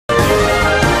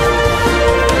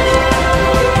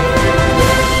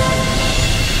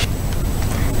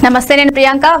నమస్తే నేను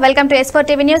Priyanka welcome to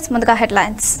S4tv news ముందుగా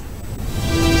హెడ్లైన్స్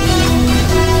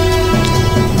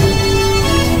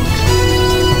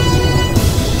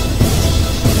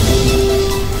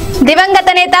దివంగత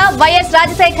నేత వైఎస్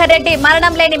రాజశేఖర్ రెడ్డి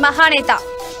మరణం లేని మహానేత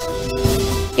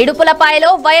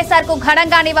ఇడుపులపాయలో వైఎస్ఆర్ కు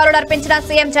ఘనంగా నివాళులర్పించిన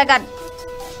సీఎం జగన్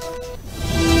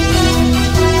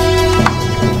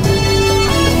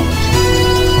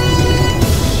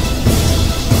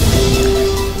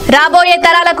రాబోయే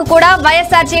తరాలకు కూడా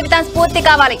వైఎస్ఆర్ జీవితం స్ఫూర్తి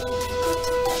కావాలి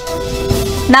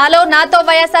నాలో నాతో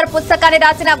వైఎస్ఆర్ పుస్తకాన్ని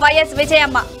రాసిన వైఎస్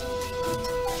విజయమ్మ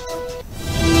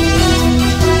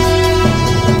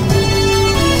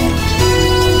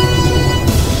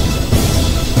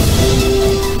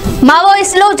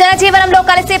మావోయిస్టులు జనజీవనంలో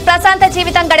కలిసి ప్రశాంత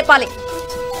జీవితం గడపాలి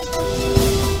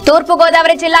తూర్పు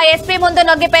గోదావరి జిల్లా ఎస్పీ ముందు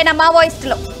నొగ్గిపోయిన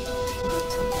మావోయిస్టులు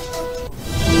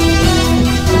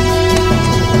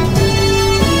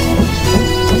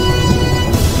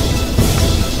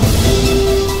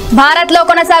భారత్ లో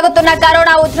కొనసాగుతున్న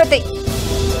కరోనా ఉధృతి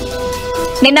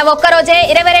నిన్న ఒక్కరోజే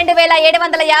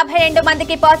 22,752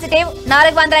 మందికి పాజిటివ్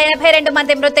 482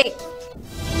 మంది మృతి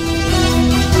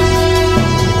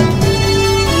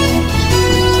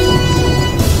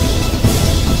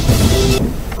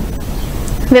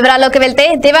వివరాల్లోకి వెళ్తే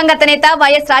దివంగత నేత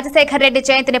వైఎస్ రాజశేఖర్ రెడ్డి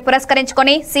జయంతిని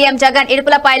పురస్కరించుకుని సీఎం జగన్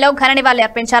ఇడుపులపాయలో ఘన నివాళులు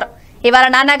అర్పించారు. ఇవాళ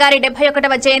నాన్నగారి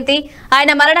 71వ జయంతి,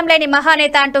 ఆయన మరణం లేని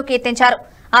మహానేత అంటూ కీర్తించారు.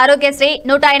 ఆరోగ్యశ్రీ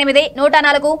 108,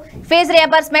 104, ఫీజు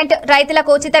రియంబర్స్మెంట్,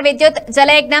 రైతులకు ఉచిత విద్యుత్,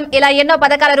 జలయజ్ఞం ఇలా ఎన్నో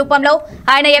పథకాల రూపంలో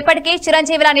ఆయన ఎప్పటికీ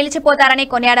చిరంజీవిలా నిలిచిపోతారని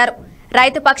కొనియాడారు.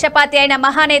 రైతు పక్షపాతి అయిన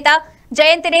మహానేత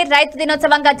జయంతిని రైతు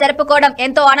దినోత్సవంగా జరుపుకోవడం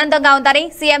ఎంతో ఆనందంగా ఉందని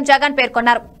సీఎం జగన్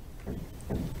పేర్కొన్నారు.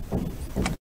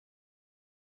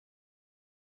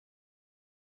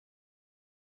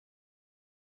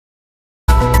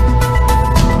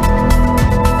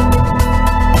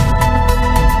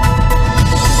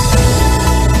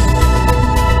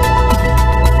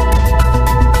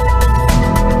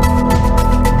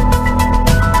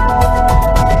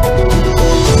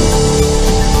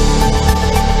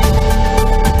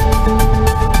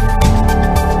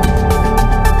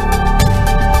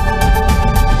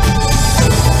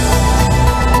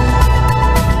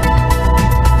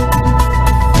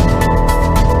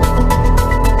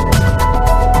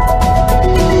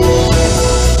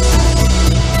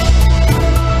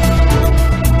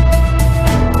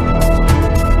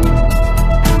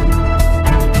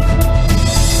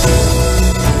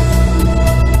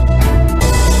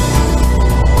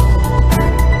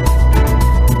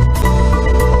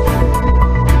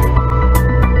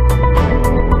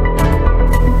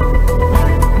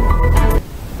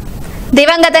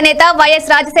 దివంగత నేత వైఎస్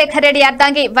రాజశేఖర్ రెడ్డి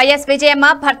అర్ధాంగి వైఎస్ విజయమ్మ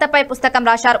భర్తపై పుస్తకం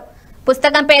రాశారు.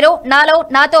 పుస్తకం పేరు నాలో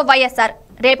నాతో వైఎస్ఆర్.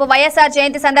 రేపు వైఎస్ఆర్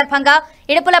జయంతి సందర్భంగా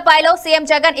ఇడుపులపాయలో సీఎం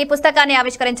జగన్ ఈ పుస్తకాన్ని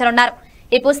ఆవిష్కరించనున్నారు.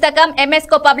 ఈ పుస్తకం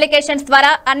ఎంఎస్కో పబ్లికేషన్స్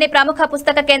ద్వారా అన్ని ప్రముఖ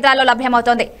పుస్తక కేంద్రాల్లో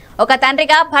లభ్యమవుతోంది. ఒక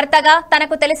తండ్రిగా, భర్తగా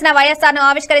తనకు తెలిసిన వైఎస్ఆర్ ను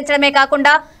ఆవిష్కరించడమే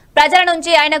కాకుండా ప్రజల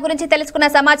నుంచి ఆయన గురించి తెలుసుకున్న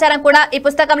సమాచారం కూడా ఈ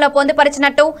పుస్తకంలో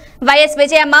పొందుపరిచినట్టు వైఎస్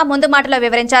విజయమ్మ ముందు మాటలో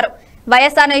వివరించారు.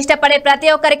 వైఎస్ఆర్ను ఇష్టపడే ప్రతి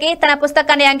ఒక్కరికి తన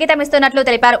పుస్తకాన్ని అంకితమిస్తున్నట్లు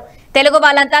తెలిపారు. తెలుగు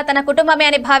వాళ్ళంతా తన కుటుంబమే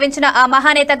అని భావించిన ఆ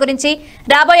మహానేత గురించి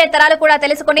రాబోయే తరాలు కూడా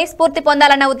తెలుసుకుని స్ఫూర్తి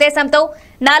పొందాలన్న ఉద్దేశంతో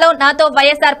నాలో నాతో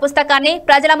వైఎస్ఆర్ పుస్తకాన్ని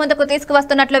ప్రజల ముందుకు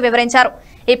తీసుకువస్తున్నట్లు వివరించారు.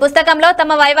 ఈ పుస్తకంలో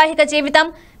తమ వైవాహిక జీవితం,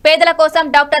 పేదల కోసం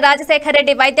డాక్టర్ రాజశేఖర్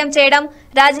రెడ్డి వైద్యం చేయడం,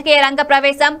 రాజకీయ రంగ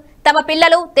ప్రవేశం, తమ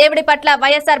పిల్లలు, దేవుడి పట్ల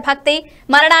వైఎస్ఆర్ భక్తి,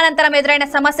 మరణానంతరం ఎదురైన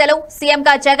సమస్యలు,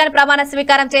 సీఎంగా జగన్ ప్రమాణ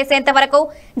స్వీకారం చేసేంత వరకు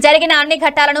జరిగిన అన్ని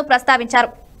ఘట్టాలను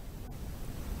ప్రస్తావించారు.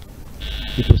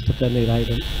 ఈ పుస్తకాన్ని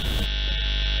రాయడం,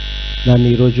 దాన్ని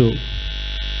ఈరోజు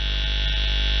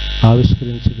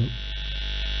ఆవిష్కరించడం,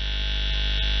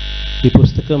 ఈ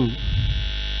పుస్తకం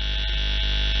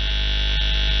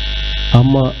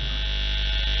అమ్మ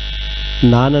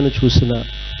నాన్నను చూసిన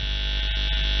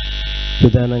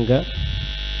విధానంగా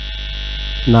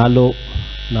నాలో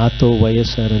నాతో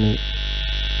వైఎస్ఆర్ అని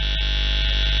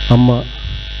అమ్మ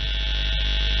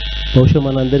బహుశా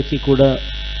మనందరికీ కూడా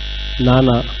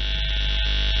నాన్న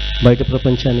బయట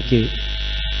ప్రపంచానికి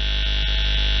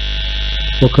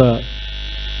ఒక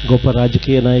గొప్ప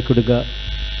రాజకీయ నాయకుడిగా,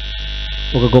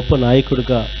 ఒక గొప్ప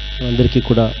నాయకుడిగా అందరికీ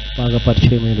కూడా బాగా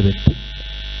పరిచయమైన వ్యక్తి.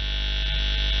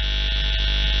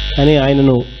 కానీ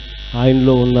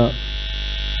ఆయనలో ఉన్న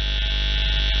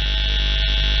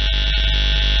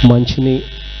మంచిని,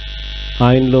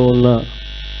 ఆయనలో ఉన్న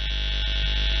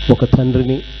ఒక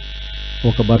తండ్రిని,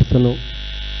 ఒక భర్తను,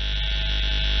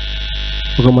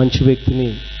 ఒక మంచి వ్యక్తిని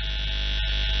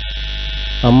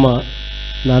అమ్మ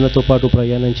నాన్నతో పాటు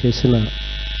ప్రయాణం చేసిన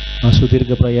ఆ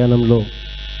సుదీర్ఘ ప్రయాణంలో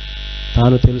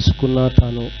తాను తెలుసుకున్న,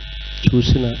 తాను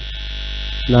చూసిన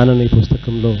నాన్నని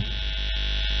పుస్తకంలో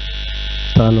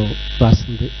తాను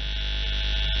రాసింది.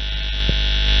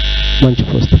 మంచి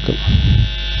పుస్తకం.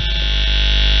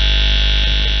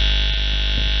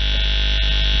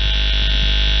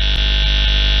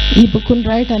 ఈ బుక్ను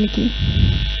రాయటానికి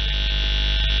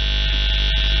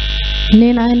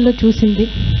నేను ఆయనలో చూసింది,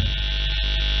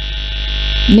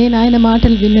 నేను ఆయన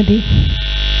మాటలు విన్నది,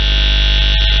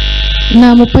 నా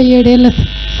 37 ఏళ్ల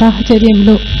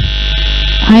సాహచర్యంలో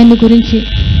ఆయన గురించి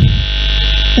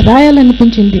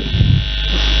రాయాలనిపించింది.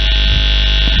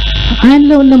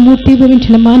 ఆయనలో ఉన్న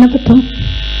మూర్తీభవించిన మానవత్వం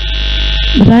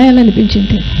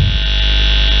రాయాలనిపించింది.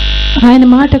 ఆయన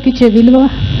మాటకిచ్చే విలువ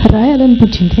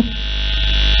రాయాలనిపించింది.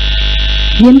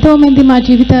 ఎంతోమంది మా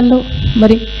జీవితాల్లో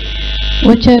మరి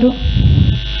వచ్చారు,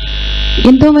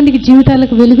 ఎంతోమందికి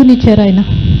జీవితాలకు వెలుగునిచ్చారు ఆయన.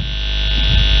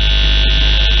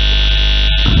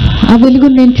 ఆ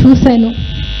వెలుగును నేను చూశాను,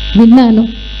 విన్నాను.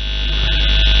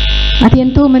 అది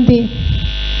ఎంతోమంది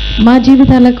మా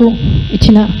జీవితాలకు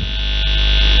ఇచ్చిన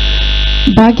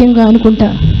భాగ్యంగా అనుకుంటా.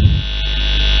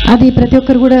 అది ప్రతి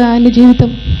ఒక్కరు కూడా ఆయన జీవితం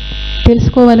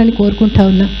తెలుసుకోవాలని కోరుకుంటా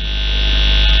ఉన్నా.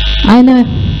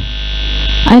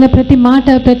 ఆయన ప్రతి మాట,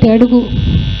 ప్రతి అడుగు,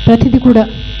 ప్రతిది కూడా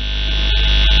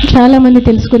చాలామంది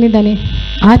తెలుసుకొని దాన్ని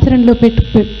ఆచరణలో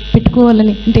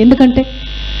పెట్టుకోవాలని. ఎందుకంటే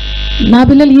నా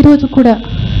పిల్లలు ఈరోజు కూడా,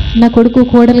 నా కొడుకు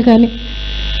కోడలు కానీ,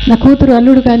 నా కూతురు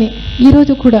అల్లుడు కానీ,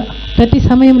 ఈరోజు కూడా ప్రతి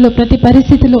సమయంలో, ప్రతి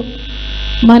పరిస్థితిలో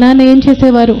మా నాన్న ఏం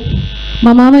చేసేవారు,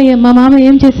 మా మామ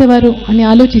ఏం చేసేవారు అని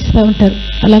ఆలోచిస్తూ ఉంటారు.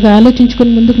 అలాగా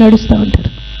ఆలోచించుకొని ముందుకు నడుస్తూ ఉంటారు.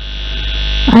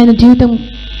 ఆయన జీవితం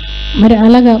మరి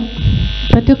అలాగా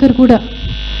ప్రతి ఒక్కరు కూడా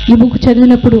ఈ బుక్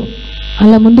చదివినప్పుడు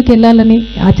అలా ముందుకు వెళ్ళాలని,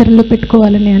 ఆచరణలో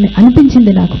పెట్టుకోవాలని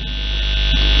అనిపించింది నాకు.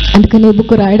 అందుకని ఈ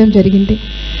బుక్ రాయడం జరిగింది.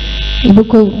 ఈ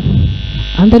బుక్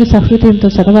అందరూ సహృదయంతో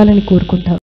చదవాలని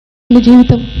కోరుకుంటా,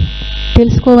 జీవితం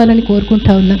తెలుసుకోవాలని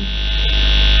కోరుకుంటా ఉన్నా.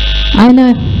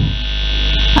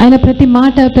 ఆయన ప్రతి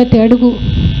మాట, ప్రతి అడుగు,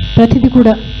 ప్రతిది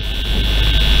కూడా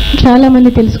చాలామంది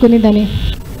తెలుసుకొని దాన్ని.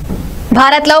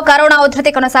 భారత్లో కరోనా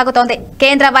ఉధృతి కొనసాగుతోంది.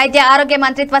 కేంద్ర వైద్య ఆరోగ్య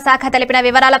మంత్రిత్వ శాఖ తెలిపిన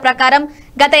వివరాల ప్రకారం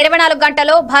గత 24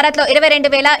 గంటల్లో భారత్లో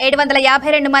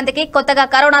 22,752 మందికి కొత్తగా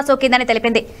కరోనా సోకిందని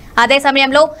తెలిపింది. అదే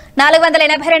సమయంలో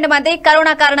 482 మంది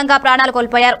కరోనా కారణంగా ప్రాణాలు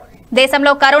కోల్పోయారు.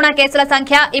 దేశంలో కరోనా కేసుల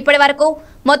సంఖ్య ఇప్పటి వరకు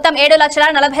మొత్తం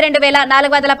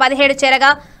 7,42,417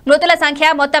 చేరగా మృతుల సంఖ్య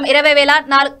మొత్తం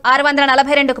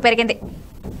 20,642కు పెరిగింది.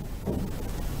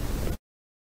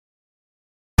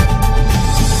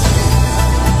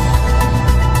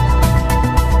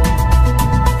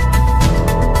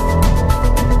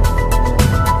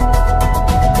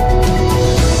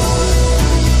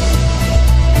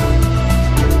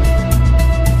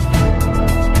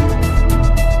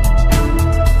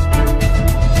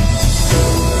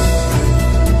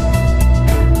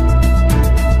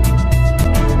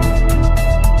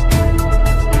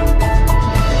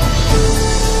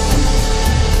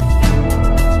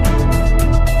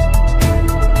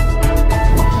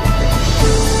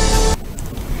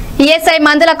 ఈఎస్ఐ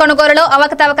మందుల కొనుగోలులో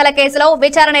అవకతవకల కేసులో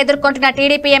విచారణ ఎదుర్కొంటున్న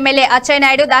టీడీపీ ఎమ్మెల్యే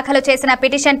అచ్చెన్నాయుడు దాఖలు చేసిన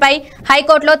పిటిషన్పై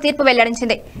హైకోర్టులో తీర్పు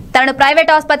వెల్లడించింది. తనను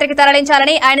ప్రైవేట్ ఆసుపత్రికి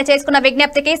తరలించాలని ఆయన చేసుకున్న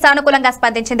విజ్ఞప్తికి సానుకూలంగా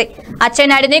స్పందించింది.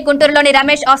 అచ్చెన్నాయుడిని గుంటూరులోని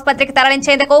రమేష్ ఆసుపత్రికి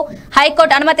తరలించేందుకు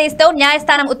హైకోర్టు అనుమతి ఇస్తూ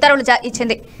న్యాయస్థానం ఉత్తర్వులు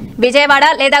ఇచ్చింది. విజయవాడ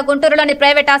లేదా గుంటూరులోని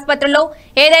ప్రైవేట్ ఆసుపత్రుల్లో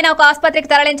ఏదైనా ఒక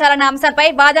ఆసుపత్రికి తరలించాలన్న అంశంపై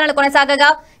వాదనలు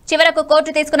కొనసాగగా చివరకు కోర్టు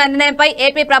తీసుకున్న నిర్ణయంపై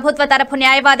ఏపీ ప్రభుత్వ తరఫు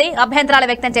న్యాయవాది అభ్యంతరాలు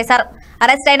వ్యక్తం చేశారు.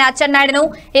 అరెస్ట్ అయిన అచ్చెన్నాయుడును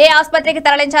ఏ ఆసుపత్రికి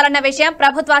తరలించాలన్న విషయం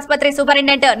ప్రభుత్వ ఆసుపత్రి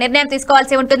సూపరింటెండెంట్ నిర్ణయం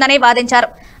తీసుకోవాల్సి ఉంటుందని వాదించారు.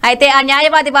 అయితే ఆ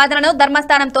న్యాయవాది వాదనను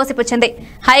ధర్మస్థానం తోసిపుచ్చింది.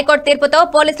 హైకోర్టు తీర్పుతో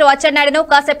పోలీసులు అచ్చెన్నాయుడును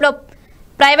కాసేపులో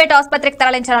ప్రైవేట్ ఆసుపత్రికి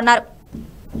తరలించారన్నారు.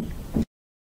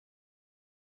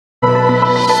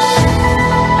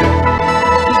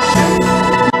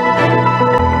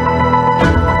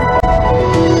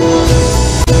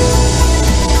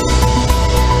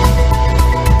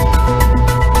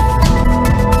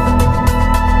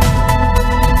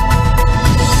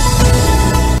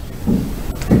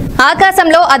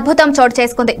 ఆకాశంలో అద్భుతం చోటు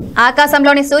చేసుకుంది.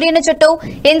 ఆకాశంలోని సూర్యుని చుట్టూ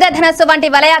ఇంద్రధనస్సు వంటి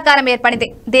వలయాకారం ఏర్పడింది.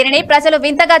 దీనిని ప్రజలు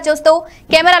వింతగా చూస్తూ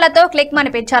కెమెరాలతో క్లిక్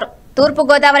మనిపించారు. తూర్పు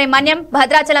గోదావరి మన్యం,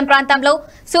 భద్రాచలం ప్రాంతంలో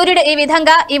సూర్యుడు ఈ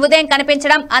విధంగా ఈ ఉదయం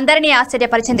కనిపించడం అందరినీ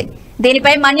ఆశ్చర్యపరిచింది.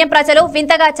 దీనిపై మన్యం ప్రజలు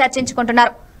వింతగా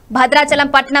చర్చించుకుంటున్నారు. భద్రాచలం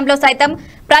పట్టణంలో సైతం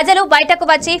ప్రజలు బయటకు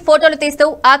వచ్చి ఫోటోలు తీస్తూ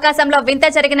ఆకాశంలో వింత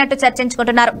జరిగినట్టు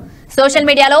చర్చించుకుంటున్నారు. సోషల్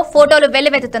మీడియాలో ఫోటోలు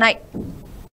వెల్లువెత్తుతున్నాయి.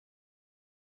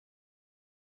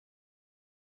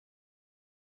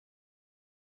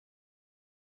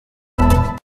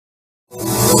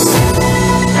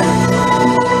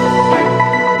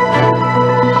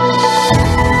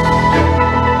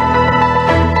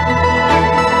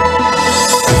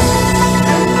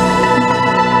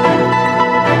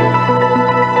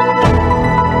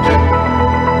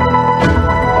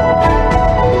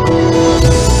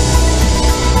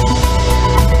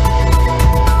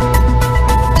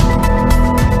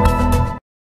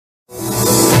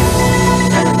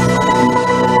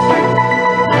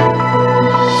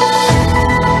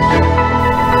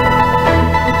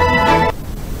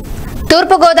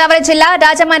 గోదావరి జిల్లా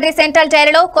రాజమండ్రి సెంట్రల్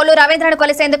జైలులో కొల్లు రవీంద్రను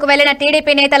కొలిసేందుకు వెళ్లిన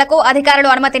టీడీపీ నేతలకు అధికారులు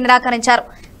అనుమతి నిరాకరించారు.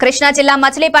 కృష్ణా జిల్లా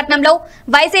మచిలీపట్నంలో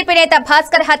వైసీపీ నేత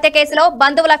భాస్కర్ హత్య కేసులో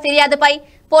బంధువుల ఫిర్యాదుపై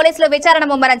పోలీసులు విచారణ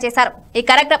ముమ్మరం చేశారు.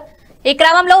 ఈ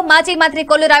క్రమంలో మాజీ మంత్రి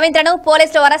కొల్లు రవీంద్రను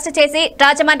పోలీసులు అరెస్టు చేసి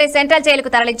రాజమండ్రి సెంట్రల్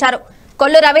జైలుకు తరలించారు.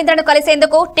 కొల్లు రవీంద్రను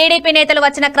కలిసేందుకు టీడీపీ నేతలు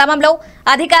వచ్చిన క్రమంలో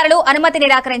అధికారులు అనుమతి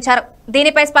నిరాకరించారు.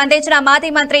 దీనిపై స్పందించిన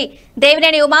మాజీ మంత్రి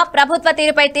దేవినేని ఉమా ప్రభుత్వ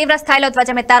తీరుపై తీవ్ర స్థాయిలో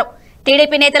ధ్వజమెత్తారు.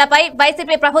 టీడీపీ నేతలపై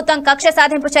వైసీపీ ప్రభుత్వం కక్ష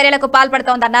సాధింపు చర్యలకు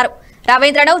పాల్పడుతోందన్నారు.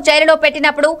 రవీంద్రను జైలులో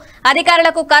పెట్టినప్పుడు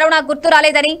అధికారులకు కరోనా గుర్తు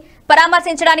రాలేదని,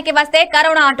 పరామర్శించడానికి వస్తే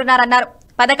కరోనా అంటున్నారన్నారు.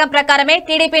 పథకం ప్రకారమే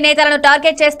టీడీపీ నేతలను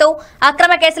టార్గెట్ చేస్తూ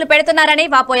అక్రమ కేసులు పెడుతున్నారని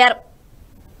వాపోయారు.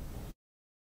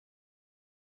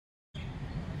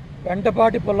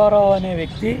 వెంటపాటి పుల్లారావు అనే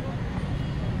వ్యక్తి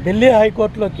ఢిల్లీ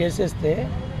హైకోర్టులో కేసేస్తే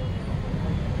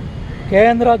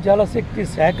కేంద్ర జలశక్తి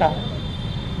శాఖ,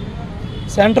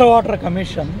 సెంట్రల్ వాటర్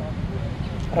కమిషన్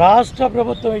రాష్ట్ర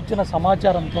ప్రభుత్వం ఇచ్చిన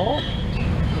సమాచారంతో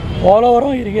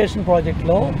పోలవరం ఇరిగేషన్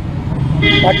ప్రాజెక్టులో,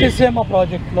 పట్టిసీమ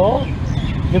ప్రాజెక్టులో,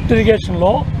 లిఫ్ట్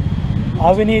ఇరిగేషన్లో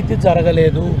అవినీతి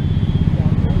జరగలేదు,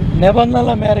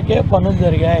 నిబంధనల మేరకే పనులు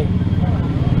జరిగాయి,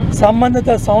 సంబంధిత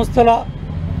సంస్థల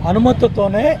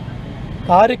అనుమతితోనే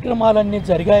కార్యక్రమాలన్నీ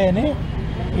జరిగాయని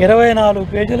 24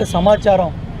 పేజీల సమాచారం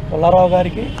పుల్లారావు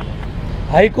గారికి,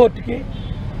 హైకోర్టుకి,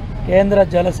 కేంద్ర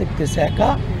జలశక్తి శాఖ,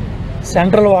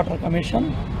 సెంట్రల్ వాటర్ కమిషన్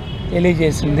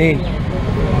తెలియజేసింది.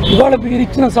 ఇవాళ మీరు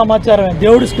ఇచ్చిన సమాచారమే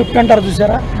దేవుడి స్క్రిప్ట్ అంటారు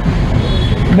చూసారా.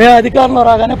 మేము అధికారంలో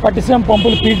రాగానే పట్టిసీమ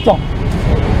పంపులు పీకుతాం,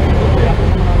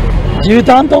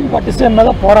 జీవితాంతం పట్టిసీమ మీద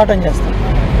పోరాటం చేస్తాం.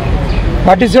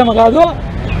 పట్టిసీమ కాదు,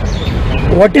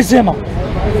 వట్టిసీమ.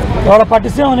 ఇవాళ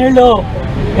పట్టిసీమ నీళ్ళు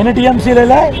ఎన్ని టీఎంసీలు,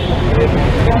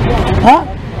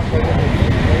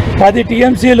 10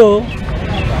 టీఎంసీలు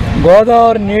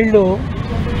గోదావరి నీళ్లు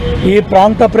ఈ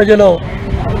ప్రాంత ప్రజలు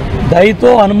దయతో,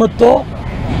 అనుమతితో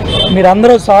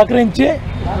మీరందరూ సహకరించి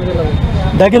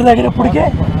దగ్గర ఇప్పటికే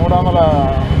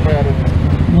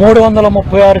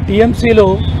 336 టీఎంసీలు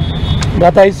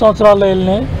గత 5 సంవత్సరాల్లో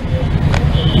వెళ్ళినాయి.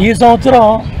 ఈ సంవత్సరం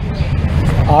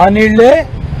ఆ నీళ్లే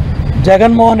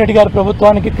జగన్మోహన్ రెడ్డి గారి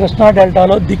ప్రభుత్వానికి కృష్ణా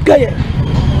డెల్టాలో దిక్కయ్యాయి.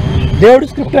 దేవుడి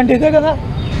స్క్రిప్ట్ అంటే ఇదే కదా.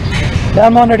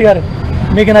 జగన్మోహన్ రెడ్డి గారు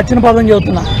మీకు నచ్చిన పదం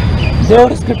చెబుతున్నా,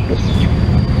 దేవుడి స్క్రిప్ట్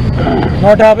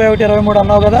 151-23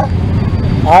 అన్నావు కదా,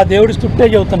 ఆ దేవుడి స్క్రిప్టే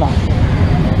చెబుతున్నా.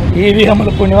 ఈవీఎంల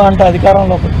పుణ్యం అంటే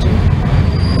అధికారంలోకి వచ్చి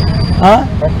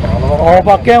ఓ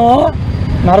పక్కేమో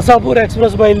నరసాపూర్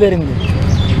ఎక్స్ప్రెస్ బయలుదేరింది,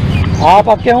 ఆ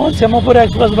పక్కేమో సింహపూర్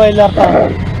ఎక్స్ప్రెస్ బయలుదేరుతా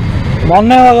ఉంది.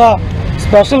 మొన్నే ఒక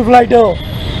స్పెషల్ ఫ్లైటు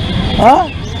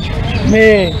మీ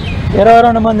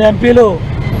 22 మంది ఎంపీలు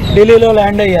ఢిల్లీలో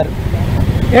ల్యాండ్ అయ్యారు.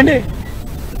 ఏంటి?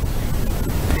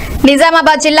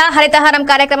 నిజామాబాద్ జిల్లా హరితహారం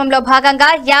కార్యక్రమంలో భాగంగా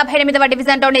 58వ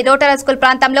డివిజన్లోని రోటరీ స్కూల్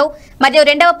ప్రాంతంలో మరియు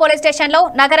 2వ పోలీస్ స్టేషన్లో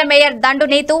నగర మేయర్ దండు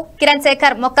నీతు, కిరణ్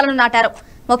శేఖర్ మొక్కలను నాటారు.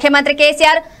 ముఖ్యమంత్రి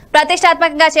కేసీఆర్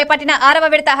ప్రతిష్టాత్మకంగా చేపట్టిన 6వ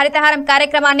విడత హరితహారం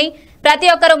కార్యక్రమాన్ని ప్రతి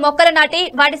ఒక్కరూ మొక్కలు నాటి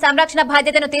వాటి సంరక్షణ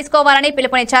బాధ్యతను తీసుకోవాలని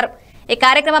పిలుపునిచ్చారు. ఈ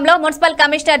కార్యక్రమంలో మున్సిపల్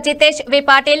కమిషనర్ జితేష్ వి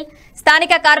పాటిల్,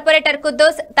 స్థానిక కార్పొరేటర్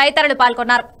కుద్దూస్ తదితరులు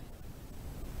పాల్గొన్నారు.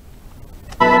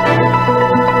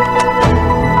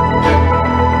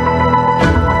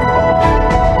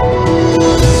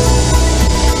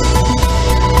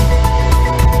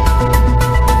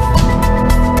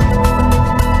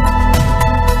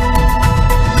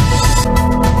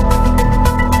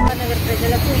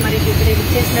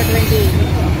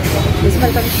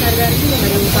 మున్సిపల్ కమిషనర్ గారికి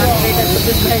మరియు కార్పొరేటర్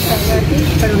కుద్దూస్ గారికి,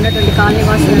 ఇక్కడ ఉన్నటువంటి కాలనీ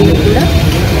వాసులందరికీ కూడా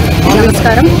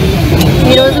నమస్కారం.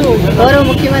 ఈరోజు గౌరవ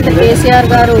ముఖ్యమంత్రి కేసీఆర్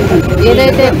గారు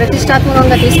ఏదైతే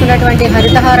ప్రతిష్టాత్మకంగా తీసుకున్నటువంటి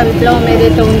హరితహార విప్లవం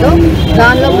ఏదైతే ఉందో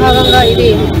దానిలో భాగంగా ఇది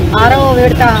 6వ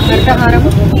విడత హరితహారం.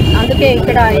 అందుకే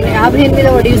ఇక్కడ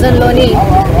 58వ డివిజన్లోని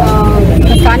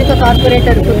స్థానిక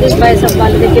కార్పొరేటర్ కుద్దూస్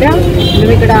వాళ్ళ దగ్గర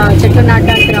మేము ఇక్కడ చెట్లు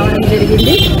నాటడానికి రావడం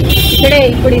జరిగింది. ఇక్కడే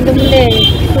ఇప్పుడు ఇంతకు ముందే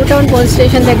 2 టౌన్ పోలీస్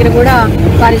స్టేషన్ దగ్గర కూడా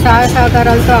వారి సహాయ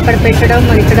సహకారాలతో అక్కడ పెట్టడం,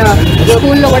 మరి ఇక్కడ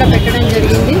స్కూల్లో కూడా పెట్టడం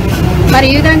జరిగింది. మరి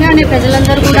ఈ విధంగానే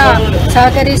ప్రజలందరూ కూడా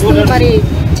సహకరిస్తూ మరి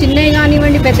చిన్నవి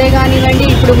కానివ్వండి, పెద్దవి కానివ్వండి,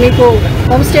 ఇప్పుడు మీకు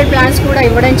హోమ్ స్టే ప్లాంట్స్ కూడా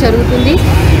ఇవ్వడం జరుగుతుంది.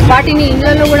 వాటిని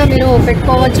ఇళ్లలో కూడా మీరు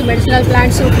పెట్టుకోవచ్చు. మెడిసినల్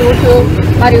ప్లాంట్స్, ఫ్రూట్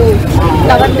మరియు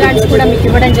ఫ్లవర్ ప్లాంట్స్ కూడా మీకు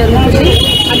ఇవ్వడం జరుగుతుంది.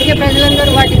 అందుకే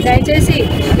ప్రజలందరూ వాటిని దయచేసి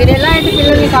మీరు ఎలా అయితే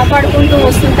పిల్లల్ని కాపాడుకుంటూ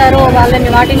వస్తుంటారో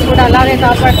వాటిని కూడా అలాగే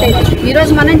కాపాడితే,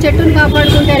 ఈరోజు మనం చెట్టును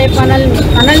కాపాడుకుంటే రేపు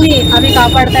మనల్ని అవి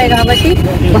కాపాడతాయి. కాబట్టి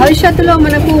భవిష్యత్తులో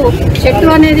మనకు చెట్టు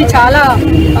అనేది చాలా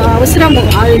అవసరము,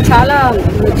 అది చాలా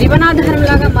జీవనాధారం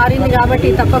లాగా మారింది. కాబట్టి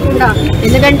తప్పకుండా,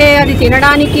 ఎందుకంటే అది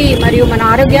తినడానికి మరియు మన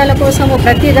ఆరోగ్యాల కోసము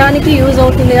ప్రతి దానికి యూజ్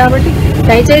అవుతుంది జరుగుతుంది కాబట్టి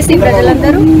దయచేసి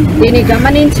ప్రజలందరూ దీన్ని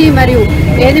గమనించి మరియు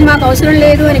ఏది మాకు అవసరం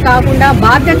లేదు అని కాకుండా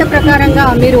బాధ్యత ప్రకారంగా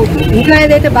మీరు ఇంట్లో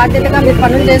ఏదైతే బాధ్యతగా మీరు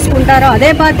పనులు చేసుకుంటారో అదే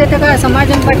బాధ్యతగా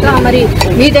సమాజం పట్ల మరి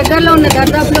మీ దగ్గరలో ఉన్న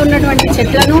దర్దాపులో ఉన్నటువంటి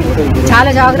చెట్లను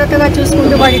చాలా జాగ్రత్తగా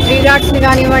చూసుకుంటూ వాటి ట్రీ గార్డ్స్ని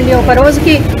కానివ్వండి, ఒక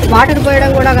రోజుకి వాటర్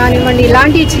పోయడం కూడా కానివ్వండి,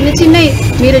 ఇలాంటి చిన్నవి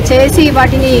మీరు చేసి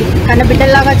వాటిని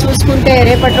కన్నబిడ్డల్లాగా చూసుకుంటే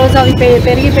రేపటి రోజు అవి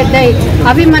పెరిగి పెద్దయి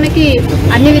అవి మనకి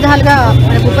అన్ని విధాలుగా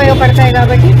మనకు ఉపయోగపడతాయి.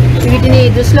 కాబట్టి వీటిని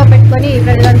దృష్టిలో పెట్టుకొని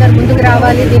ప్రజలందరూ ముందుకు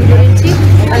రావాలి దీని గురించి.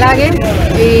 అలాగే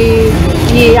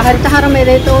ఈ హరితహారం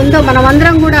ఏదైతే ఉందో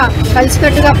మనమందరం కూడా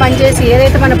కలిసికట్టుగా పనిచేసి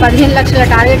ఏదైతే మన 15 లక్షల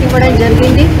టార్గెట్ ఇవ్వడం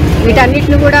జరిగింది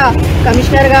వీటన్నిటిని కూడా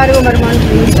కమిషనర్ గారు మరి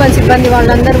మున్సిపల్ సిబ్బంది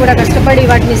వాళ్ళందరూ కూడా కష్టపడి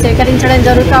వాటిని సేకరించడం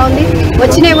జరుగుతూ ఉంది.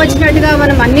 వచ్చినట్టుగా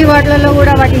మనం అన్ని వార్డులలో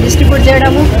కూడా వాటిని డిస్ట్రిబ్యూట్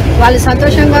చేయడము, వాళ్ళు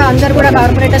సంతోషంగా అందరూ కూడా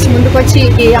కార్పొరేటర్స్ ముందుకొచ్చి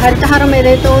ఈ హరితహారం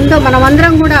ఏదైతే ఉందో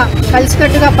మనమందరం కూడా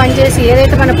కలిసికట్టుగా పనిచేసి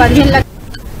ఏదైతే మన 15 లక్షల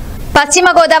పశ్చిమ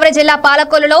గోదావరి జిల్లా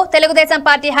పాలకొల్లులో తెలుగుదేశం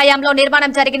పార్టీ హయాంలో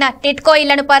నిర్మాణం జరిగిన టిట్కో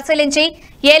ఇళ్లను పరిశీలించి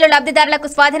ఏలు లబ్ధిదారులకు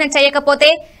స్వాధీనం చేయకపోతే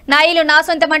నా ఇల్లు నా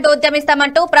సొంతమంటూ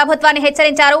ఉద్యమిస్తామంటూ ప్రభుత్వాన్ని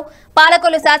హెచ్చరించారు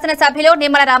పాలకొల్లు శాసనసభ్యులు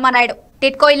నిమ్మల రామానాయుడు.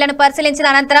 టిట్కో ఇళ్లను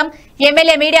పరిశీలించిన అనంతరం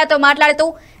ఎమ్మెల్యే మీడియాతో మాట్లాడుతూ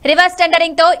రివర్స్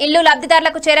టెండరింగ్ తో ఇల్లు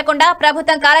లబ్ధిదారులకు చేరకుండా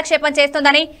ప్రభుత్వం కాలక్షేపం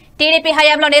చేస్తోందని, టీడీపీ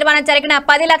హయాంలో నిర్మాణం జరిగిన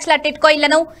 10 లక్షల టిట్కో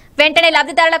ఇళ్లను వెంటనే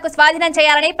లబ్ధిదారులకు స్వాధీనం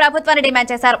చేయాలని ప్రభుత్వాన్ని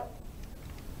డిమాండ్ చేశారు.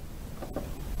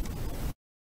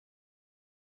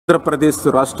 ఆంధ్రప్రదేశ్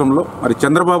రాష్ట్రంలో మరి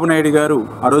చంద్రబాబు నాయుడు గారు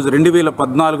ఆ రోజు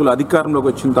 2014లో అధికారంలోకి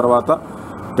వచ్చిన తర్వాత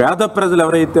పేద ప్రజలు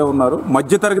ఎవరైతే ఉన్నారో,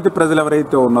 మధ్యతరగతి ప్రజలు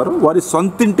ఎవరైతే ఉన్నారో వారి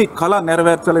సొంతింటి కళ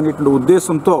నెరవేర్చాలనేటువంటి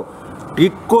ఉద్దేశంతో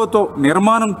టిట్కోతో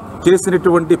నిర్మాణం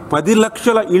చేసినటువంటి 10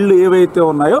 లక్షల ఇళ్ళు ఏవైతే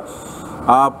ఉన్నాయో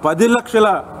ఆ 10 లక్షల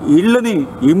ఇళ్ళని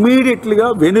ఇమ్మీడియట్లీగా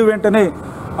వెంటనే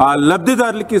ఆ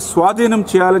లబ్ధిదారులకి స్వాధీనం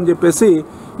చేయాలని చెప్పేసి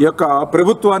ఈ యొక్క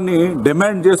ప్రభుత్వాన్ని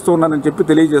డిమాండ్ చేస్తూ ఉన్నానని చెప్పి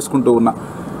తెలియజేసుకుంటూ ఉన్నా.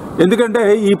 ఎందుకంటే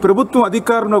ఈ ప్రభుత్వం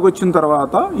అధికారంలోకి వచ్చిన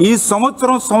తర్వాత ఈ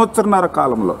సంవత్సరన్నర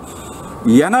కాలంలో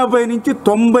 80 నుంచి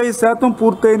 90%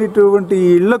 పూర్తయినటువంటి ఈ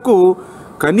ఇళ్లకు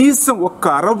కనీసం ఒక్క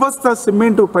అరబస్తా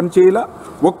సిమెంట్ పనిచేయాల,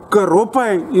 ఒక్క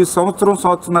రూపాయి ఈ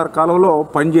సంవత్సరన్నర కాలంలో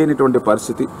పనిచేయనటువంటి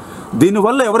పరిస్థితి.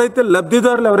 దీనివల్ల ఎవరైతే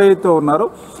లబ్ధిదారులు ఎవరైతే ఉన్నారో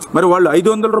మరి వాళ్ళు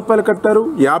 500 రూపాయలు కట్టారు,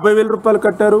 50,000 రూపాయలు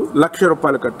కట్టారు, 1,00,000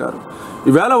 రూపాయలు కట్టారు.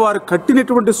 ఈవేళ వారు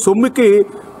కట్టినటువంటి సొమ్ముకి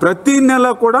ప్రతి నెల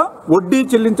కూడా వడ్డీ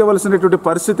చెల్లించవలసినటువంటి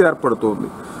పరిస్థితి ఏర్పడుతుంది.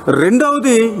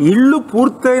 రెండవది ఇళ్ళు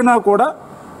పూర్తయినా కూడా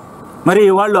మరి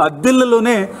వాళ్ళు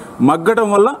అద్దెళ్లలోనే మగ్గడం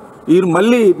వల్ల ఈ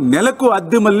మళ్ళీ నెలకు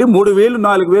అద్దె మళ్ళీ 3,000,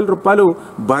 4,000 రూపాయలు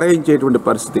భరాయించేటువంటి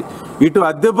పరిస్థితి. ఇటు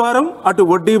అద్దె భారం అటు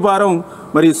వడ్డీ భారం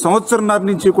మరి సంవత్సరంన్నర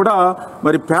నుంచి కూడా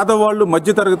మరి పేదవాళ్ళు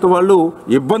మధ్యతరగతి వాళ్ళు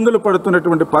ఇబ్బందులు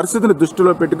పడుతున్నటువంటి పరిస్థితిని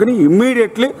దృష్టిలో పెట్టుకుని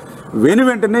ఇమ్మీడియట్లీ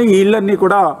వెంటనే ఈ ఇళ్ళన్నీ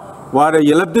కూడా వారి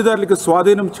లబ్ధిదారులకి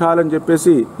స్వాధీనం చేయాలని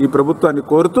చెప్పేసి ఈ ప్రభుత్వాన్ని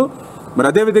కోరుతూ మరి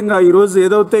అదేవిధంగా ఈరోజు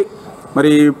ఏదైతే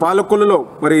మరి పాలకొల్లులో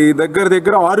మరి దగ్గర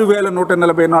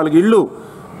 6,144 ఇళ్ళు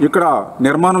ఇక్కడ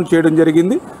నిర్మాణం చేయడం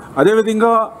జరిగింది.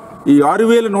 అదేవిధంగా ఈ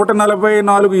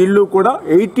 6,144 ఇళ్ళు కూడా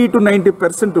 80 to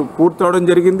 90% పూర్తవడం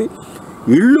జరిగింది.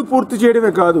 ఇళ్ళు పూర్తి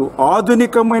చేయడమే కాదు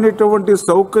ఆధునికమైనటువంటి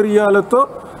సౌకర్యాలతో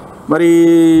మరి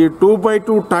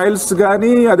 2x2 టైల్స్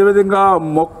కానీ, అదేవిధంగా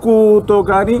మొక్కుతో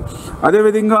కానీ,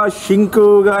 అదేవిధంగా షింక్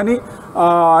కానీ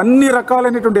అన్ని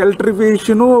రకాలైనటువంటి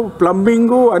ఎలక్ట్రిఫికేషను,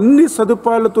 ప్లంబింగు అన్ని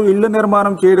సదుపాయాలతో ఇళ్ళ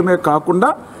నిర్మాణం చేయడమే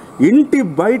కాకుండా ఇంటి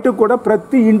బయట కూడా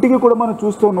ప్రతి ఇంటికి కూడా మనం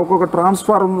చూస్తూ ఉన్నాం ఒక్కొక్క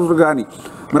ట్రాన్స్ఫార్మర్ కానీ,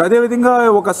 మరి అదేవిధంగా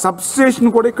ఒక సబ్స్టేషన్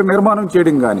కూడా ఇక్కడ నిర్మాణం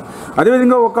చేయడం కానీ,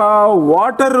 అదేవిధంగా ఒక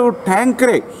వాటర్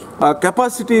ట్యాంకరే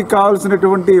కెపాసిటీ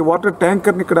కావాల్సినటువంటి వాటర్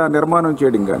ట్యాంకర్ని ఇక్కడ నిర్మాణం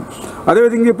చేయడం కానీ,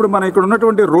 అదేవిధంగా ఇప్పుడు మన ఇక్కడ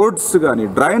ఉన్నటువంటి రోడ్స్ కానీ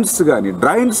డ్రైన్స్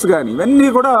కానీ ఇవన్నీ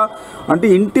కూడా అంటే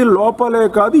ఇంటి లోపలే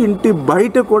కాదు ఇంటి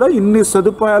బయట కూడా ఇన్ని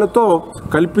సదుపాయాలతో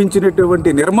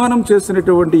కల్పించినటువంటి నిర్మాణం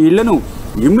చేసినటువంటి ఇళ్లను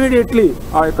ఇమ్మీడియట్లీ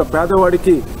ఆ యొక్క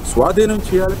పేదవాడికి స్వాధీనం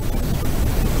చేయాలి.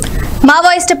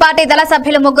 మావోయిస్టు పార్టీ దళ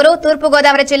సభ్యులు 3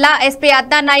 తూర్పుగోదావరి జిల్లా ఎస్పీ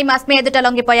అద్నాన్ నాయిం అస్మి ఎదుట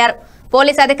లొంగిపోయారు.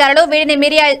 పోలీసు అధికారులు వీరిని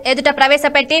మీడియా ఎదుట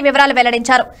ప్రవేశపెట్టి వివరాలు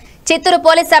వెల్లడించారు. చిత్తూరు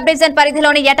పోలీస్ సబ్ డివిజన్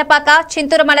పరిధిలోని ఎటపాక,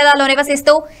 చింతూరు మండలాల్లో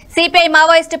నివసిస్తూ CPI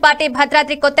Maoist party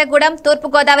Bhadradri Kothagudem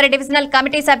తూర్పుగోదావరి డివిజనల్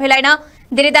కమిటీ సభ్యులైన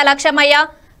దిరిద లక్ష్మయ్య,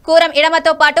 కూరం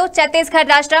ఇడమతో పాటు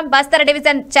ఛత్తీస్గఢ్ రాష్ట్రం బస్తర్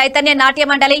డివిజన్ చైతన్య నాట్య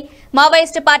మండలి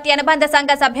మావోయిస్టు పార్టీ అనుబంధ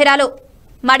సంఘ సభ్యురాలు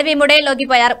మడివి ముడే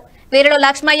లొంగిపోయారు. వీరిలో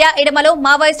లక్ష్మయ్య, ఇడమలు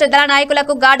మావోయిస్టు దళ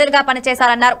నాయకులకు గార్డులుగా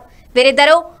పనిచేశారన్నారు.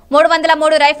 వీరిద్దరూ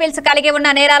 303 రైఫిల్స్ కలిగి ఉన్న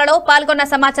నేరాలలో పాల్గొన్న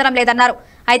సమాచారం లేదన్నారు.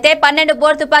 అయితే 12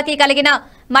 బోర్ తుపాకీ కలిగిన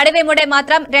మడివి ముడే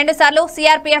మాత్రం 2 సార్లు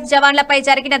సిఆర్పీఎఫ్ జవాన్లపై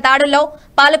జరిగిన దాడుల్లో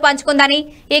పాలు పంచుకుందని,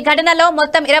 ఈ ఘటనలో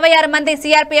మొత్తం 26 మంది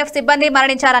సిఆర్పీఎఫ్ సిబ్బంది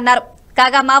మరణించారన్నారు.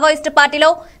 కాగా మావోయిస్టు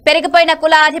పార్టీలో పెరిగిపోయిన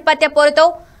కుల ఆధిపత్య పోరుతో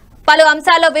పలు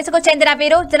అంశాల్లో విసుగు చెందిన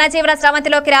వీరు జనజీవన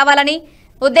స్రవంతిలోకి రావాలని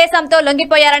ఉద్దేశంతో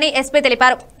లొంగిపోయారని ఎస్పీ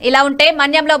తెలిపారు. ఇలా ఉంటే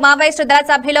మన్యంలో మావోయిస్టు దళ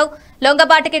సభ్యులు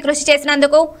లొంగబాటుకి కృషి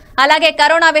చేసినందుకు, అలాగే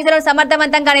కరోనా విధులను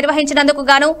సమర్థవంతంగా నిర్వహించినందుకు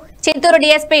గాను చింతూరు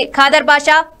డీఎస్పీ ఖాదర్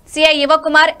బాషా, సిఐ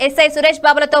యువకుమార్, ఎస్ఐ సురేష్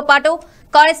బాబులతో పాటు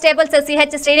constables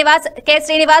CH Srinivas, K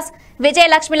Srinivas,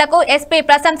 విజయలక్ష్మిలకు SP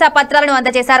ప్రశంసా పత్రాలను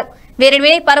అందజేశారు.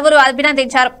 వీరిని పలువురు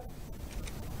అభినందించారు.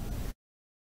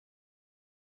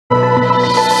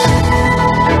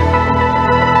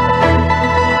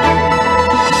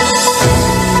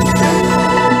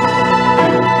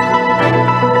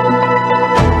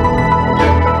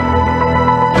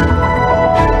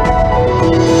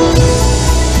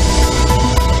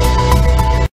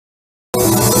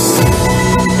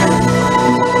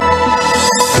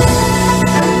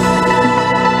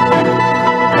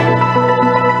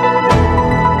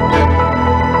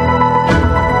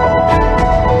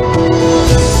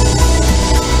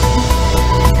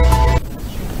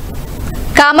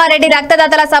 కామారెడ్డి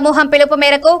రక్తదాతల సమూహం పిలుపు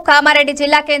మేరకు కామారెడ్డి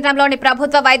జిల్లా కేంద్రంలోని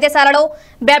ప్రభుత్వ వైద్యశాలలో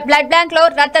బ్లడ్ బ్యాంక్ లో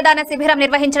రక్తదాన శిబిరం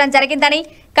నిర్వహించడం జరిగిందని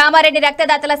కామారెడ్డి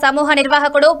రక్తదాతల సమూహ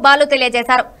నిర్వాహకుడు బాలు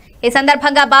తెలియజేశారు. ఈ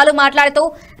సందర్భంగా బాలు మాట్లాడుతూ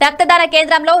రక్తదాన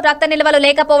కేంద్రంలో రక్త నిల్వలు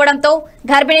లేకపోవడంతో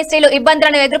గర్భిణీ స్త్రీలు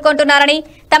ఇబ్బందులను ఎదుర్కొంటున్నారని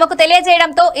తమకు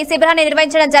తెలియజేయడంతో ఈ శిబిరాన్ని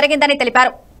నిర్వహించడం జరిగిందని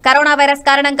తెలిపారు. కరోనా వైరస్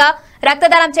కారణంగా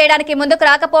రక్తదానం చేయడానికి ముందుకు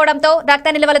రాకపోవడంతో రక్త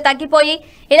నిల్వలు తగ్గిపోయి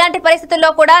ఇలాంటి పరిస్థితుల్లో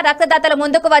కూడా రక్తదాతలు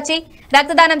ముందుకు వచ్చి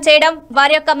రక్తదానం చేయడం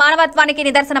వారి యొక్క మానవత్వానికి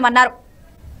నిదర్శనమన్నారు.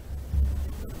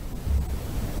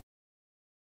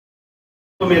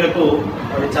 మేరకు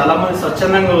చాలా మంది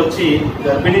స్వచ్ఛందంగా వచ్చి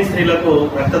గర్భిణీ స్త్రీలకు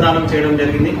రక్తదానం చేయడం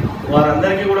జరిగింది.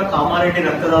 వారందరికీ కూడా కామారెడ్డి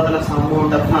రక్తదాతల సమూహం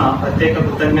తరఫున ప్రత్యేక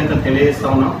కృతజ్ఞతలు తెలియజేస్తా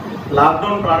ఉన్నాం.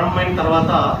 లాక్డౌన్ ప్రారంభమైన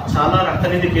తర్వాత చాలా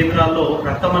రక్తనిధి కేంద్రాల్లో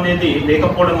రక్తం అనేది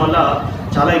లేకపోవడం వల్ల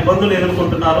చాలా ఇబ్బందులు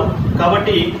ఎదుర్కొంటున్నారు.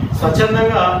 కాబట్టి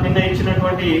స్వచ్ఛందంగా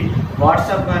నిర్ణయించినటువంటి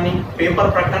వాట్సాప్ కానీ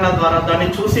పేపర్ ప్రకటన ద్వారా దాన్ని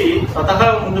చూసి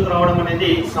స్వతహాగా ముందుకు రావడం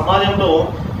అనేది సమాజంలో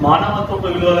మానవత్వపు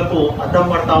విలువలకు అద్దం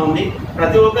పడతా ఉంది.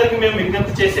 ప్రతి ఒక్కరికి మేము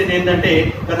విజ్ఞప్తి చేసేది ఏంటంటే,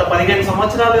 గత 15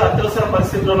 సంవత్సరాలు అత్యవసర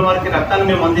పరిస్థితుల్లో ఉన్న వారికి రక్తాన్ని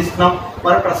మేము అందిస్తున్నాం.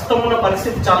 వారి ప్రస్తుతం ఉన్న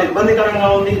పరిస్థితి చాలా ఇబ్బందికరంగా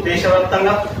ఉంది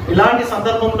దేశవ్యాప్తంగా. ఇలాంటి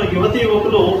సందర్భంలో యువతి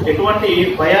యువకులు ఎటువంటి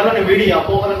భయాలను వీడి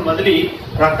అపోహలను వదిలి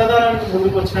రక్తదానానికి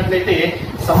ముందుకు వచ్చినట్లయితే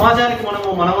సమాజానికి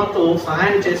మనవంతు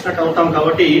సహాయం చేసినట్టు అవుతాం.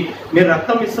 కాబట్టి మీరు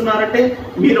రక్తం ఇస్తున్నారంటే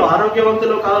మీరు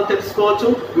ఆరోగ్యవంతులు కాదో తెలుసుకోవచ్చు.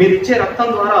 మీరు ఇచ్చే రక్తం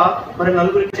ద్వారా మరి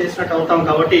నలుగురికి చేసినట్టు అవుతాం.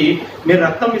 కాబట్టి మీరు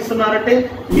రక్తం ఇస్తున్నారంటే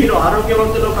మీరు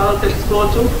ఆరోగ్యవంతులు కాదో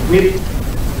తెలుసుకోవచ్చు. మీరు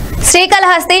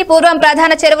శ్రీకాళహస్తి పూర్వం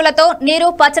ప్రధాన చెరువులతో నీరు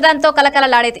పచ్చడంతో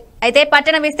కలకలలాడేది. అయితే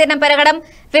పట్టణ విస్తీర్ణం పెరగడం,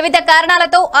 వివిధ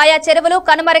కారణాలతో ఆయా చెరువులు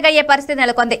కనుమరుగయ్యే పరిస్థితి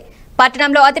నెలకొంది.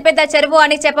 పట్టణంలో అతిపెద్ద చెరువు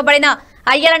అని చెప్పబడిన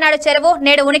అయ్యలనాడు చెరువు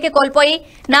నేడు ఉనికి కోల్పోయి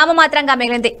నామమాత్రంగా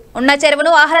మిగిలింది. ఉన్న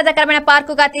చెరువును ఆహ్లాదకరమైన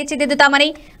పార్కుగా తీర్చిదిద్దుతామని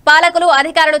పాలకులు,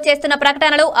 అధికారులు చేస్తున్న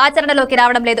ప్రకటనలు ఆచరణలోకి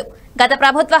రావడం లేదు. గత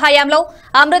ప్రభుత్వ హయాంలో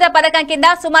అమృత పథకం కింద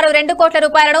సుమారు 2 కోట్ల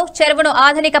రూపాయలను చెరువును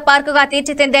ఆధునిక పార్కుగా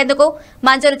తీర్చిదిద్దేందుకు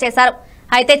మంజూరు చేశారు.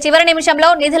 అయితే చివరి నిమిషంలో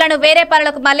నిధులను వేరే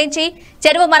పనులకు మళ్లించి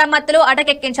చెరువు మరమ్మతులు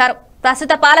అటకెక్కించారు.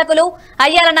 ప్రస్తుత పాలకులు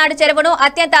అయ్యాలనాడు చెరువును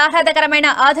అత్యంత ఆహ్లాదకరమైన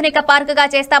ఆధునిక పార్కుగా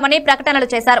చేస్తామని ప్రకటనలు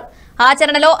చేశారు.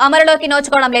 ఆచరణలో అమలులోకి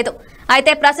నోచుకోవడం లేదు.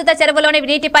 అయితే ప్రస్తుత చెరువులోని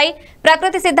నీటిపై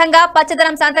ప్రకృతి సిద్ధంగా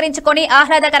పచ్చదనం సంతరించుకొని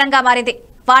ఆహ్లాదకరంగా మారింది.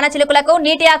 వానచిలుకలకు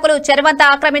నీటి ఆకులు చెరువంతా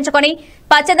ఆక్రమించుకొని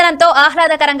పచ్చదనంతో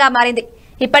ఆహ్లాదకరంగా మారింది.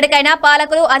 ఇప్పటికైనా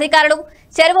పాలకులు, అధికారులు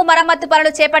చెరువు మరమ్మతు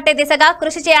పనులు చేపట్టే దిశగా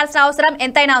కృషి చేయాల్సిన అవసరం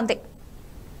ఎంతైనా ఉంది.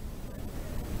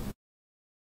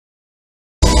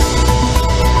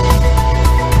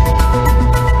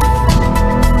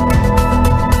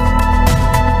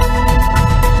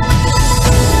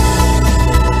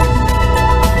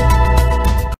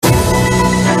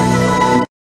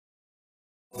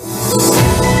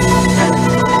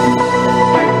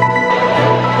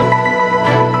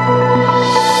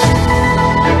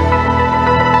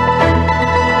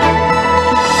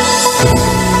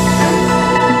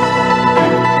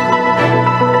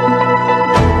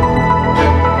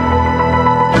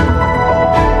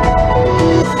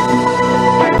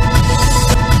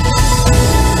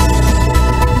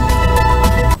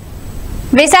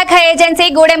 విశాఖ ఏజెన్సీ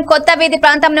గూడెం కొత్త వీధి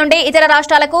ప్రాంతం నుండి ఇతర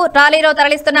రాష్ట్రాలకు రాలీలో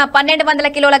తరలిస్తున్న 1200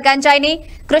 కిలోల గంజాయిని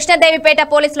కృష్ణదేవిపేట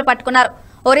పోలీసులు పట్టుకున్నారు.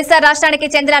 ఒరిస్సా రాష్ట్రానికి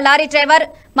చెందిన లారీ డ్రైవర్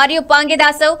మరియు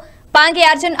పాంగి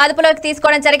అర్జున్ అదుపులోకి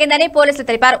తీసుకోవడం జరిగిందని పోలీసులు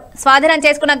తెలిపారు. స్వాధీనం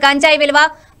చేసుకున్న గంజాయి విలువ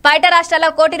బయట రాష్ట్రాల్లో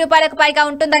 ₹1 కోటి పైగా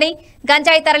ఉంటుందని,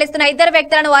 గంజాయి తరలిస్తున్న 2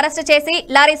 వ్యక్తులను అరెస్టు చేసి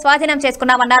లారీ స్వాధీనం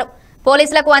చేసుకున్నామన్నారు.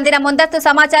 పోలీసులకు అందిన ముందస్తు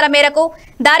సమాచారం మేరకు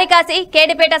దారికాసి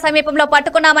కేడిపేట సమీపంలో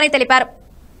పట్టుకున్నామని తెలిపారు.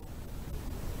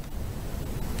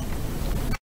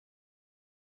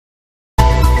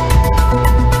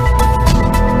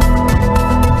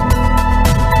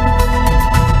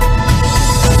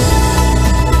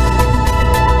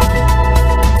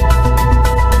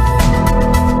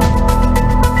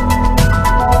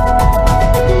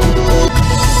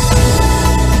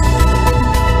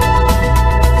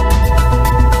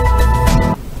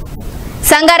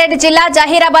 సంగారెడ్డి జిల్లా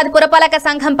జహీరాబాద్ పురపాలక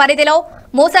సంఘం పరిధిలో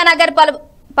మూసానగర్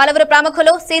పలువురు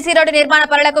ప్రముఖులు సీసీ రోడ్డు నిర్మాణ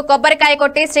పనులకు కొబ్బరికాయ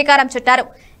కొట్టి శ్రీకారం చుట్టారు.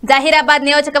 జహీరాబాద్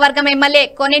నియోజకవర్గం ఎమ్మెల్యే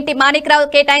కొనింటి మాణిక్రావు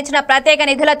కేటాయించిన ప్రత్యేక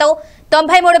నిధులతో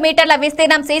 93 మీటర్ల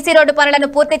విస్తీర్ణం సీసీ రోడ్డు పనులను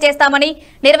పూర్తి చేస్తామని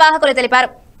నిర్వాహకులు తెలిపారు.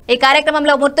 ఈ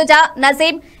కార్యక్రమంలో ముర్తుజా,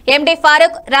 నజీం, ఎండి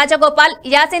ఫారూక్, రాజగోపాల్,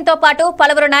 యాసిన్తో పాటు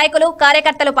పలువురు నాయకులు,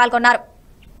 కార్యకర్తలు పాల్గొన్నారు.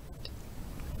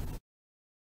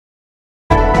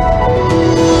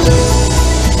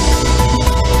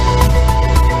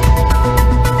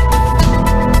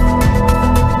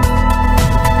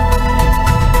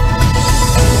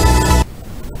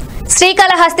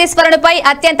 శ్రీకాళహస్తీశ్వరునిపై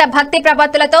అత్యంత భక్తి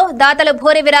ప్రపత్తులతో దాతలు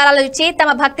భూరి విరాళాలు ఇచ్చి తమ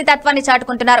భక్తి తత్వాన్ని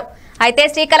చాటుకుంటున్నారు. అయితే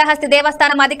శ్రీకాళహస్తి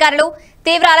దేవస్థానం అధికారులు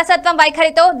తీవ్ర అలసత్వం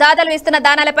వైఖరితో దాతలు ఇస్తున్న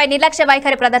దానాలపై నిర్లక్ష్య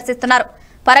వైఖరి ప్రదర్శిస్తున్నారు.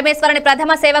 పరమేశ్వరుని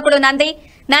ప్రథమ సేవకుడు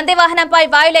నంది వాహనంపై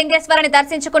వాయులింగేశ్వరుని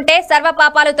దర్శించుకుంటే సర్వ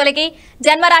పాపాలు తొలగి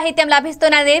జన్మరాహిత్యం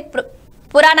లభిస్తున్నది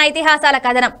పురాణ ఇతిహాసాల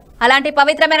కథనం. అలాంటి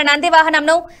పవిత్రమైన నంది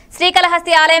వాహనంను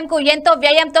శ్రీకాళహస్తి ఆలయంకు ఎంతో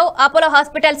వ్యయంతో అపోలో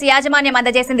హాస్పిటల్స్ యాజమాన్యం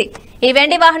అందజేసింది. ఈ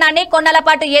వెండి వాహనాన్ని కొన్నాళ్ల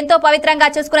పాటు ఎంతో పవిత్రంగా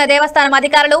చూసుకున్న దేవస్థానం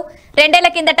అధికారులు 2 ఏళ్ల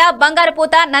కిందట బంగారు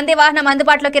పూత నంది వాహనం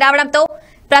అందుబాటులోకి రావడంతో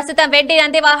ప్రస్తుతం వెండి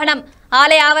నంది వాహనం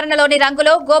ఆలయ ఆవరణలోని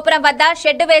రంగులో గోపురం వద్ద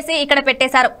షెడ్డు వేసి ఇక్కడ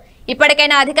పెట్టేశారు.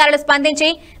 ఇప్పటికైనా అధికారులు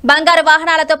స్పందించి బంగారు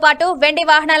వాహనాలతో పాటు వెండి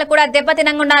వాహనాలు కూడా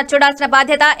దెబ్బతినకుండా చూడాల్సిన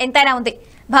బాధ్యత ఎంతైనా ఉంది.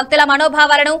 భక్తుల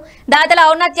మనోభావాలను, దాతల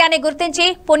ఔన్నత్యాన్ని గుర్తించి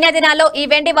పుణ్యదినాల్లో ఈ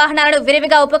వెండి వాహనాలను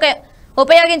విరివిగా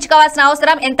ఉపయోగించుకోవాల్సిన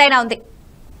అవసరం ఎంతైనా ఉంది.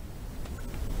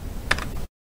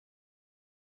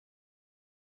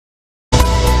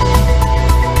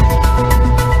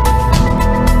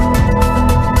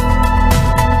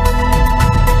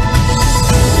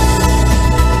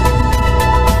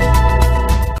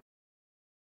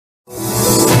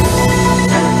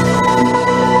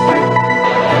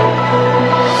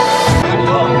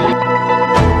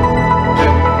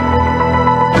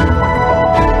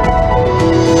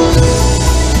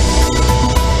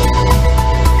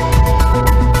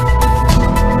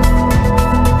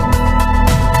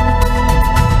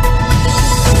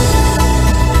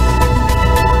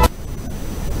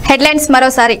 హెడ్లైన్స్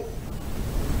మరోసారి.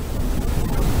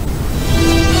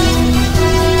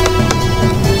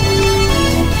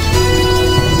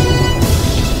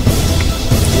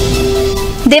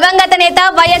 దివంగత నేత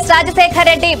వైఎస్ రాజశేఖర్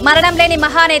రెడ్డి మరణం లేని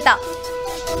మహానేత.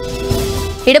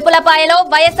 ఇడుపులపాయలో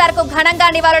వైఎస్ఆర్ కు ఘనంగా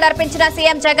నివాళులర్పించిన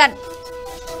సీఎం జగన్.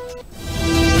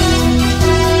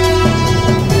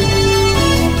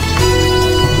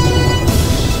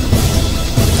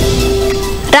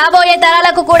 రాబోయే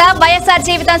తరాలకు కూడా వైఎస్ఆర్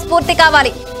జీవితం స్ఫూర్తి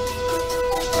కావాలి.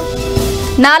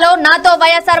 నాతో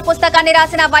వైఎస్ఆర్ పుస్తకాన్ని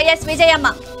రాసిన వైఎస్ విజయమ్మ.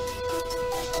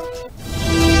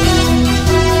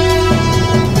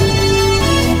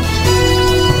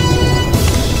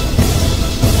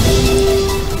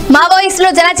 మావోయిస్టులు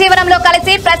జనజీవనంలో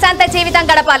కలిసి ప్రశాంత జీవితం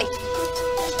గడపాలి.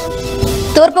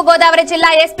 తూర్పు గోదావరి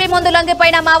జిల్లా ఎస్పీ ముందు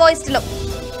లొంగిపోయిన మావోయిస్టులు.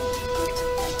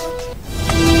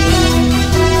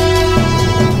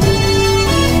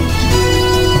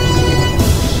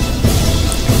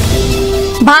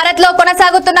 భారత్ లో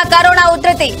కొనసాగుతున్న కరోనా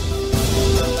ఉధృతి.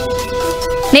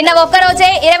 నిన్న ఒక్కరోజే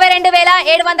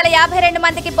 22,752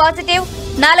 మందికి పాజిటివ్,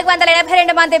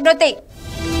 482 మంది మృతి.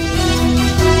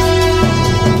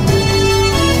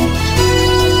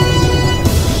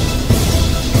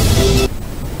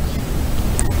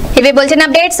 ఇవి బులెటిన్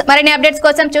అప్డేట్స్. మరిన్ని అప్డేట్స్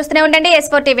కోసం చూస్తూనే ఉండండి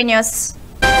S4tv న్యూస్.